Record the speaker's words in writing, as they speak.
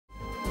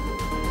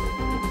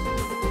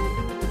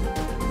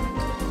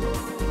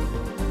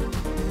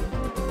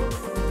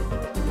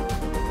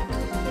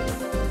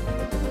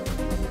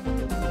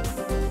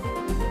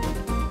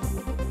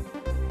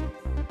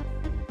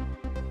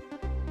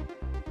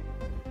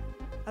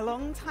A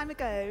long time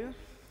ago,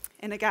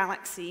 in a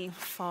galaxy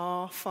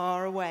far,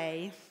 far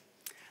away,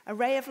 a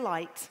ray of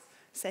light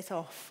set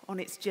off on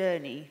its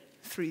journey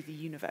through the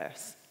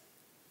universe.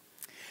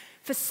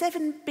 For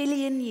 7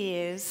 billion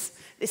years,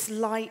 this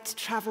light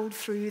traveled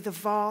through the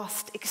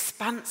vast,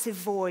 expansive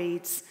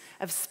voids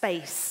of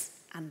space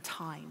and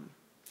time.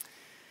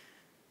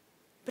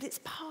 But its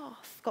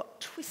path got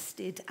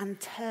twisted and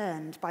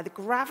turned by the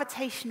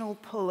gravitational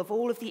pull of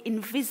all of the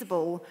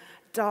invisible,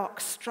 dark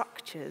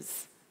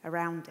structures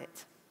around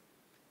it.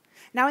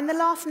 Now, in the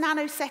last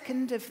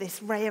nanosecond of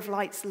this ray of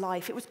light's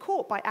life, it was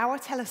caught by our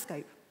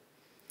telescope.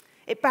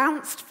 It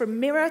bounced from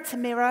mirror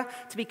to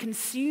be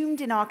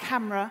consumed in our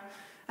camera,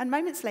 and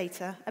moments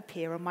later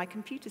appear on my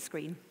computer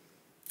screen.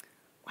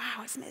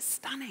 Wow, isn't it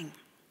stunning?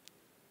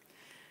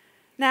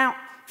 Now,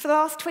 for the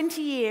last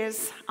 20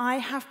 years, I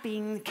have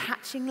been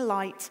catching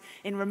light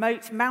in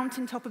remote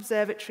mountaintop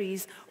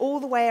observatories all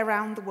the way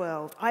around the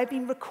world. I've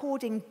been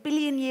recording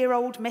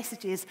billion-year-old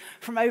messages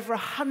from over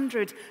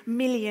 100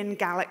 million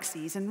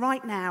galaxies. And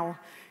right now,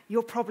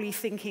 you're probably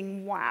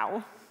thinking,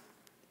 wow,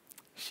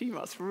 she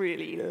must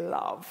really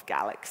love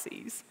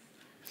galaxies.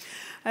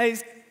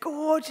 Those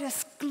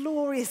gorgeous,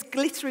 glorious,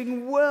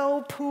 glittering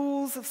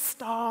whirlpools of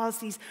stars,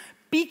 these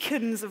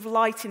beacons of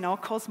light in our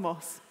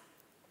cosmos.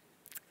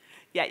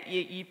 Yeah,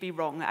 you'd be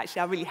wrong.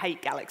 Actually, I really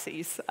hate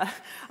galaxies.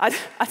 I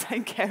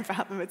don't care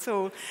about them at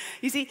all.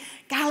 You see,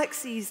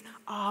 galaxies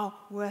are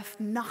worth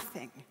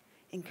nothing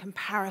in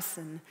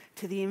comparison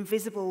to the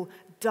invisible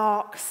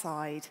dark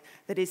side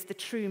that is the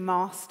true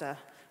master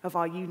of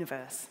our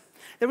universe.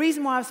 The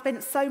reason why I've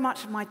spent so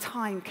much of my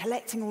time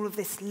collecting all of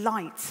this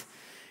light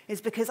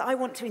is because I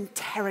want to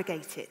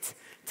interrogate it,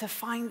 to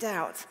find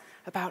out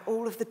about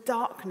all of the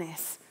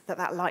darkness that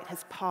that light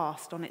has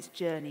passed on its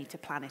journey to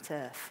planet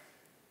Earth.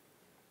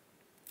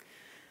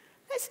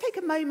 Let's take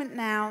a moment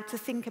now to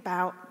think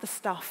about the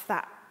stuff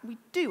that we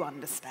do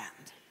understand.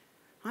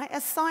 Right?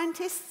 As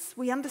scientists,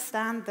 we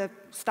understand the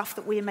stuff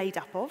that we're made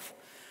up of.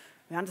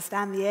 We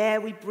understand the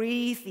air we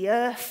breathe, the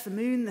Earth, the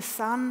moon, the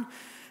sun,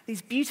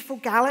 these beautiful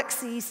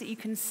galaxies that you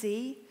can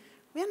see.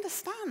 We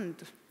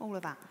understand all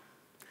of that.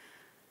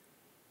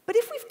 But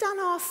if we've done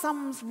our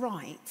sums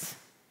right,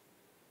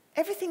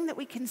 everything that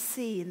we can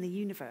see in the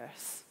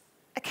universe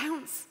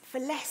accounts for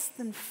less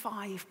than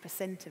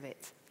 5% of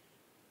it.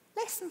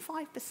 Less than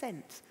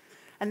 5%.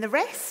 And the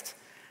rest,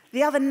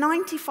 the other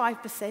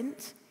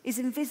 95%, is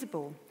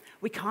invisible.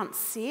 We can't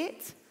see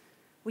it,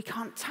 we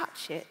can't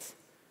touch it,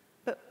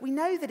 but we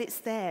know that it's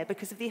there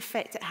because of the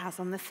effect it has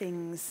on the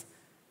things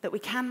that we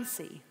can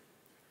see.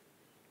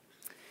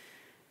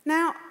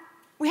 Now,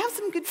 we have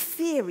some good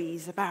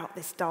theories about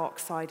this dark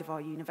side of our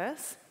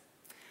universe,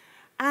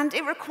 and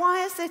it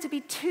requires there to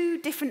be two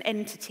different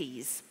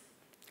entities.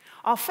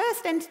 Our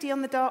first entity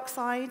on the dark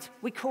side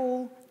we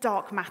call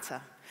dark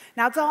matter.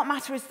 Now, dark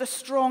matter is the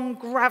strong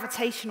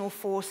gravitational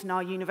force in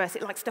our universe.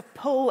 It likes to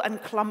pull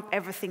and clump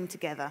everything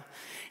together.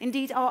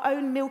 Indeed, our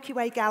own Milky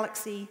Way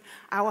galaxy,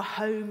 our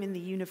home in the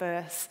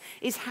universe,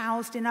 is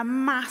housed in a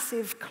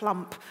massive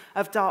clump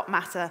of dark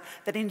matter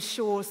that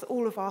ensures that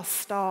all of our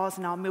stars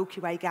in our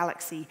Milky Way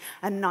galaxy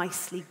are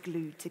nicely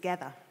glued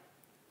together.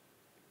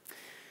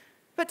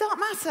 But dark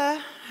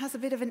matter has a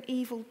bit of an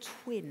evil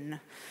twin,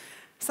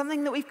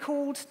 something that we've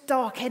called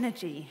dark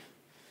energy.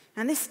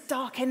 And this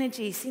dark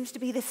energy seems to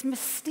be this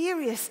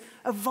mysterious,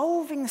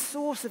 evolving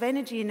source of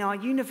energy in our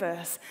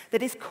universe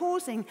that is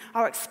causing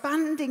our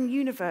expanding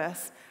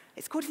universe,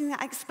 it's causing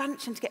that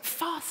expansion to get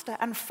faster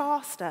and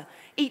faster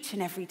each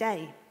and every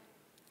day.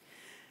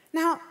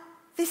 Now,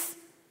 this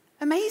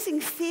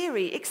amazing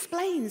theory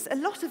explains a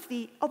lot of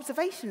the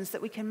observations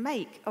that we can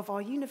make of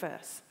our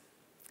universe.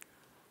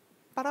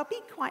 But I'll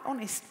be quite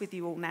honest with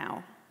you all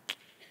now.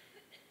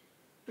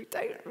 We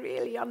don't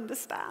really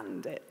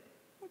understand it,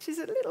 which is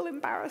a little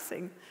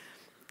embarrassing.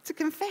 To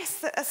confess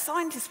that as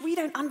scientists, we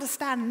don't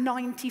understand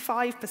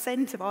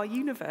 95% of our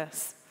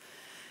universe.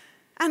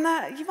 And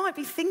you might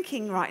be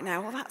thinking right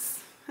now, well,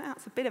 that's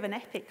a bit of an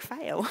epic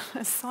fail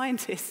as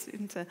scientists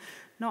to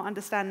not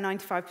understand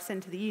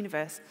 95% of the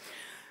universe.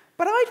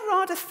 But I'd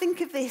rather think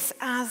of this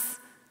as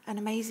an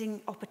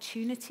amazing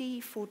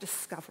opportunity for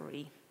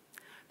discovery.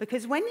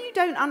 Because when you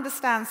don't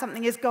understand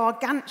something as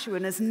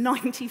gargantuan as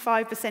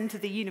 95%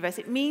 of the universe,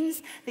 it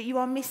means that you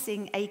are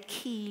missing a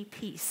key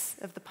piece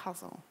of the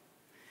puzzle.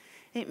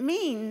 It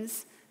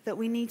means that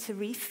we need to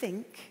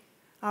rethink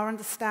our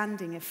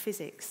understanding of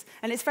physics.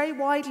 And it's very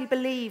widely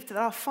believed that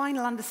our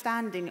final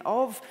understanding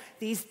of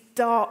these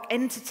dark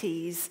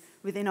entities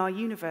within our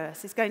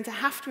universe is going to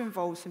have to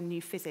involve some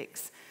new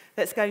physics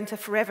that's going to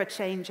forever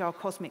change our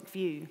cosmic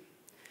view.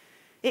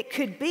 It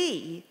could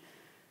be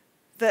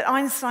that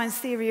Einstein's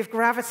theory of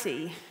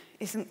gravity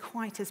isn't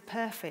quite as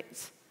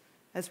perfect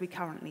as we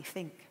currently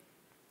think.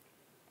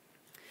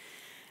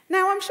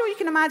 Now, I'm sure you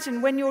can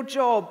imagine when your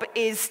job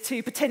is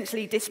to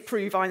potentially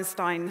disprove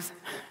Einstein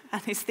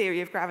and his theory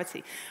of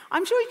gravity.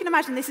 I'm sure you can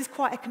imagine this is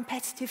quite a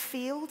competitive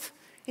field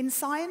in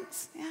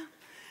science. Yeah.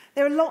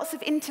 There are lots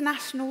of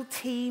international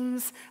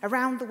teams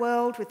around the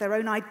world with their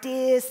own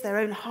ideas, their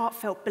own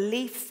heartfelt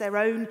beliefs, their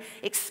own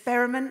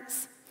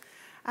experiments.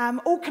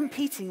 all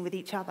competing with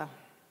each other.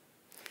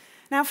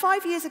 Now,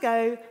 5 years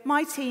ago,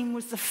 my team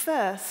was the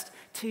first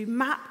to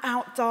map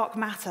out dark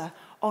matter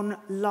on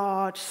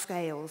large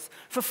scales.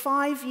 For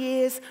 5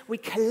 years, we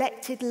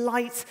collected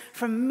light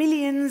from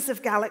millions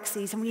of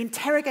galaxies, and we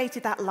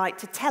interrogated that light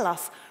to tell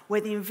us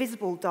where the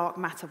invisible dark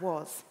matter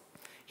was.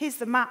 Here's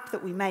the map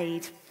that we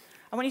made.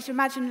 I want you to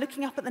imagine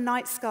looking up at the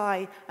night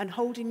sky and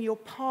holding your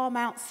palm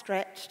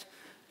outstretched.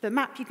 The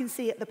map you can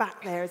see at the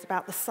back there is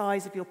about the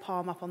size of your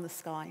palm up on the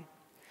sky.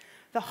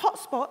 The hot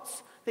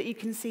spots that you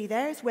can see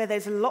there is where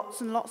there's lots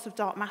and lots of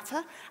dark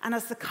matter, and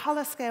as the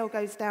color scale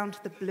goes down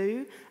to the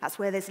blue, that's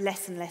where there's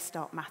less and less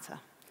dark matter.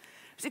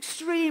 It was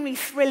extremely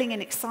thrilling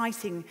and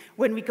exciting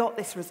when we got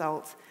this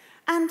result,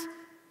 and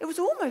it was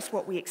almost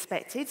what we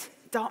expected.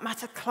 Dark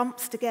matter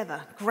clumps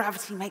together.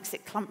 Gravity makes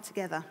it clump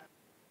together.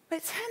 But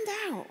it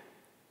turned out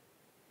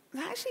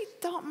that actually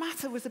dark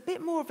matter was a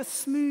bit more of a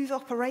smooth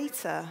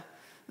operator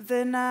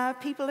than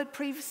people had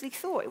previously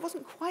thought. It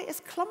wasn't quite as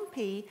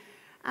clumpy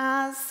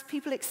as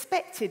people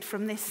expected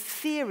from this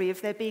theory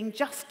of there being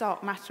just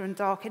dark matter and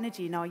dark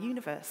energy in our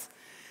universe.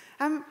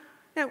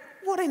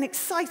 What an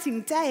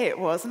exciting day it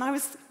was, and I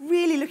was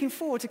really looking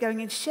forward to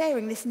going and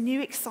sharing this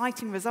new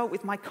exciting result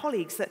with my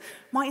colleagues that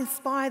might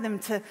inspire them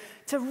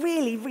to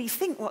really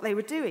rethink what they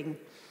were doing.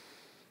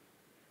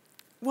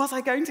 Was I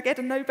going to get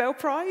a Nobel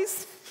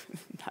Prize?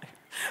 No.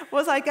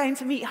 Was I going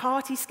to meet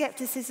hearty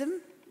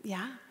skepticism?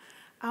 Yeah.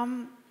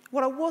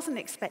 What I wasn't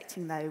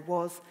expecting, though,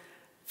 was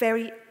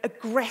very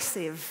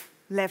aggressive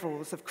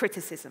levels of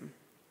criticism.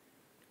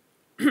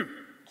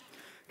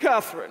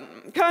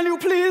 Catherine, can you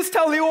please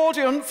tell the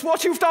audience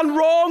what you've done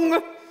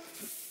wrong?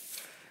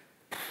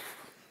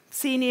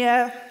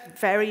 Senior,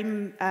 very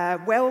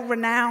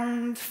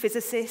well-renowned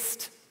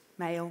physicist,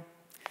 male,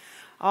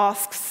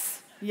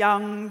 asks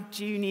young,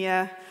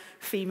 junior,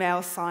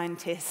 female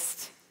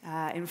scientist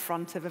in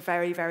front of a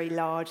very, very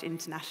large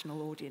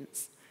international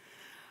audience.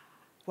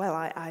 Well,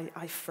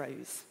 I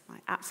froze. I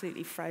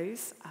absolutely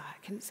froze. I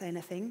couldn't say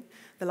anything.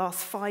 The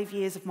last 5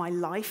 years of my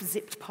life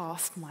zipped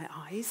past my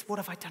eyes. What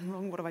have I done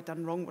wrong? What have I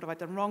done wrong? What have I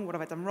done wrong? What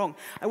have I done wrong?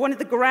 I wanted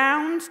the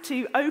ground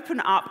to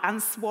open up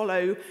and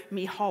swallow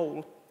me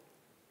whole.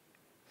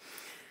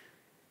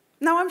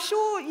 Now, I'm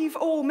sure you've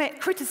all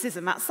met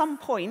criticism at some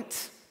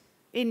point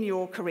in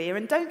your career,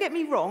 and don't get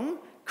me wrong,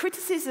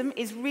 criticism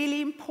is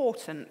really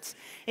important.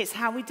 It's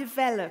how we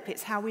develop,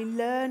 it's how we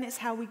learn, it's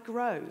how we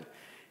grow.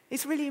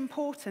 It's really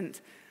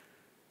important.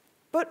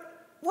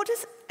 But what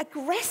does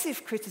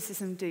aggressive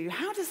criticism do?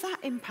 How does that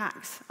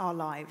impact our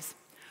lives?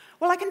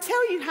 Well, I can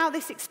tell you how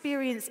this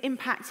experience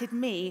impacted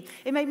me.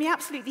 It made me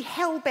absolutely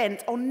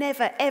hell-bent on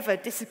never, ever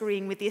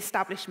disagreeing with the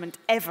establishment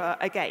ever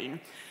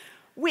again,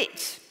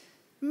 which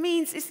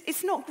means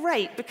it's not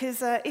great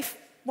because if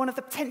one of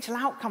the potential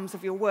outcomes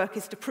of your work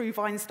is to prove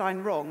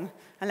Einstein wrong,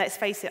 and let's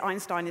face it,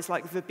 Einstein is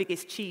like the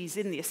biggest cheese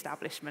in the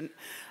establishment,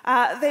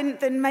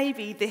 then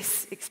maybe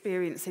this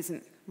experience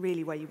isn't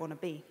really where you want to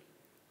be.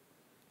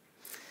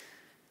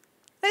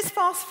 Let's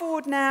fast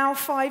forward now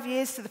 5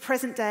 years to the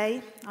present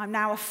day. I'm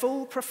now a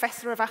full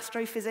professor of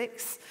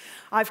astrophysics.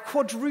 I've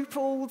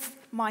quadrupled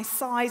my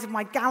size of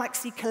my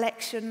galaxy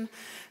collection,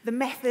 the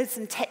methods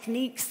and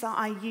techniques that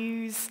I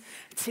use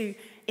to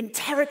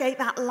interrogate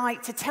that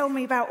light, to tell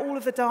me about all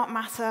of the dark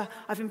matter.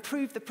 I've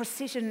improved the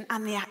precision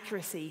and the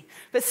accuracy.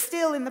 But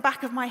still, in the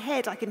back of my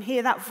head, I can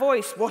hear that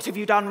voice, "What have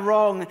you done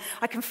wrong?"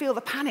 I can feel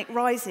the panic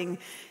rising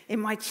in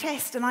my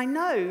chest, and I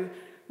know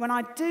when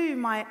I do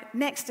my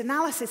next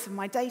analysis of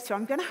my data,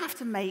 I'm going to have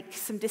to make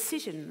some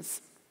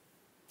decisions.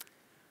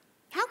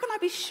 How can I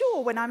be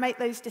sure when I make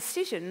those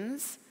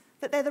decisions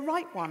that they're the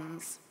right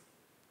ones?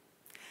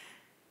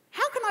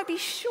 How can I be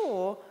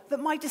sure that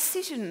my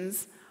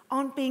decisions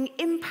aren't being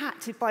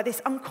impacted by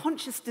this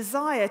unconscious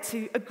desire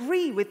to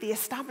agree with the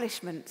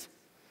establishment?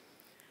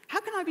 How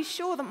can I be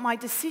sure that my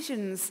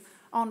decisions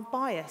aren't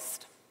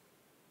biased?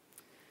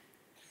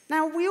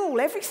 Now, we all,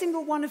 every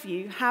single one of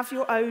you, have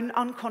your own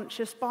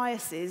unconscious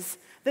biases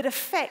that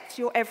affect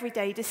your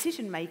everyday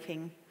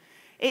decision-making.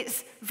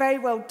 It's very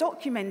well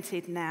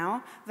documented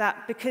now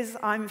that because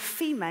I'm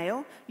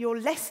female, you're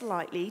less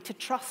likely to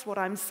trust what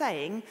I'm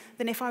saying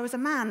than if I was a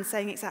man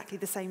saying exactly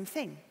the same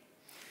thing.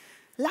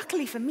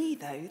 Luckily for me,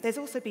 though, there's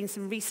also been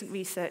some recent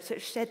research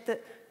that said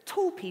that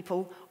tall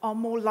people are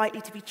more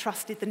likely to be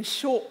trusted than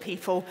short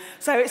people,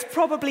 so it's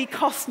probably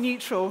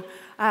cost-neutral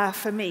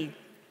for me.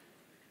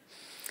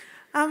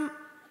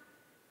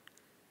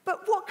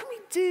 But what can we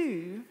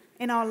do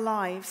in our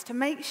lives to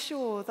make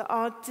sure that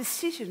our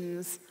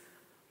decisions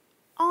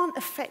aren't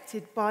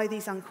affected by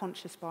these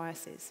unconscious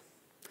biases?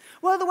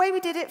 Well, the way we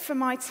did it for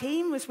my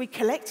team was we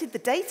collected the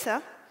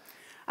data,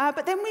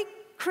 but then we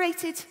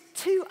created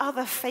 2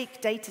 other fake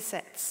data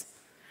sets.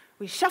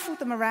 We shuffled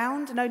them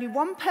around, and only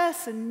one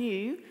person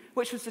knew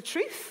which was the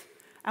truth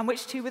and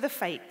which 2 were the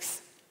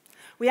fakes.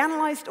 We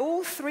analyzed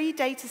all 3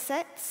 data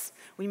sets.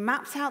 We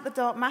mapped out the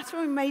dark matter,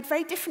 and we made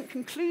very different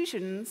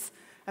conclusions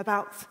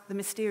about the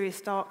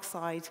mysterious dark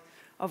side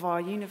of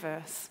our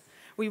universe.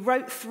 We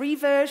wrote 3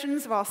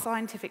 versions of our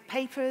scientific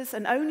papers,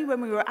 and only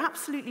when we were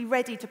absolutely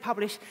ready to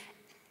publish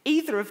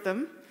Either of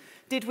them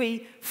did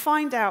we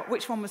find out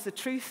which one was the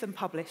truth and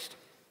published.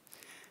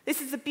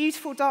 This is a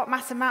beautiful dark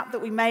matter map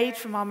that we made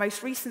from our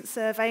most recent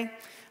survey.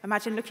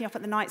 Imagine looking up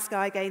at the night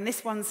sky again.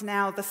 This one's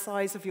now the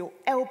size of your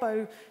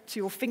elbow to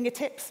your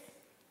fingertips.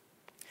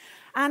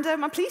 And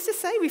I'm pleased to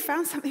say we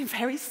found something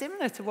very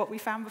similar to what we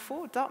found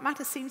before. Dark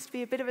matter seems to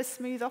be a bit of a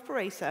smooth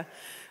operator.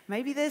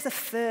 Maybe there's a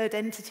third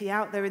entity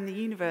out there in the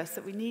universe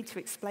that we need to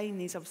explain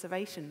these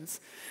observations.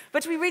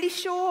 But to be really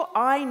sure,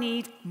 I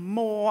need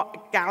more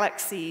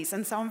galaxies.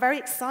 And so I'm very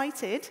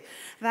excited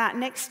that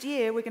next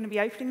year we're going to be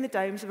opening the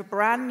domes of a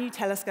brand new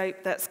telescope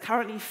that's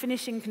currently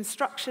finishing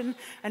construction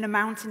on a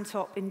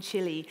mountaintop in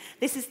Chile.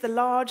 This is the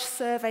Large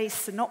Survey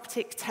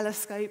Synoptic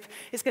Telescope.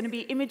 It's going to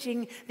be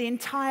imaging the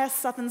entire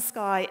southern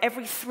sky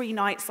every 3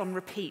 nights on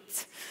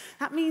repeat.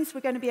 That means we're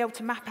going to be able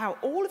to map out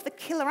all of the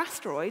killer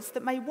asteroids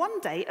that may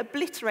one day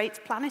obliterate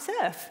planet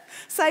Earth.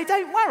 So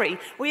don't worry,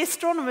 we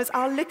astronomers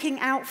are looking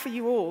out for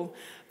you all.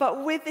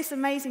 But with this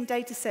amazing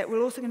data set,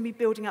 we're also going to be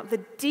building up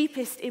the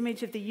deepest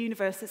image of the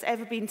universe that's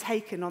ever been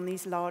taken on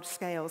these large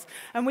scales.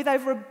 And with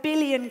over 1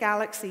 billion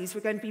galaxies,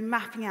 we're going to be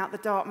mapping out the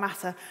dark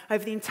matter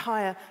over the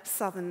entire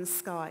southern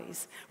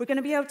skies. We're going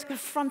to be able to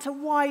confront a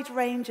wide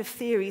range of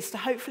theories to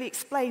hopefully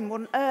explain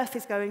what on Earth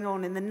is going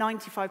on in the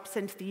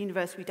 95% of the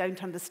universe we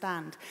don't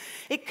understand.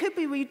 It could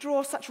be we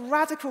draw such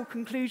radical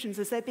conclusions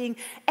as there being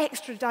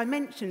extra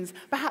dimensions,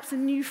 perhaps a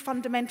new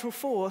fundamental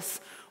force,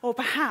 or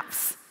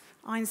perhaps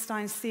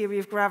Einstein's theory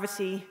of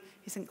gravity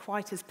isn't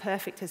quite as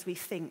perfect as we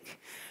think.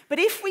 But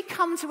if we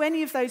come to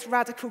any of those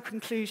radical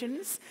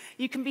conclusions,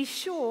 you can be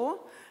sure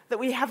that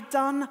we have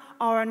done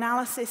our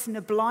analysis in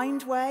a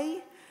blind way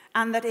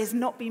and that it has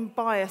not been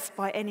biased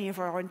by any of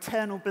our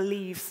internal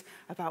beliefs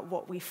about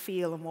what we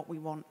feel and what we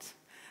want.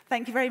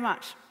 Thank you very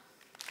much.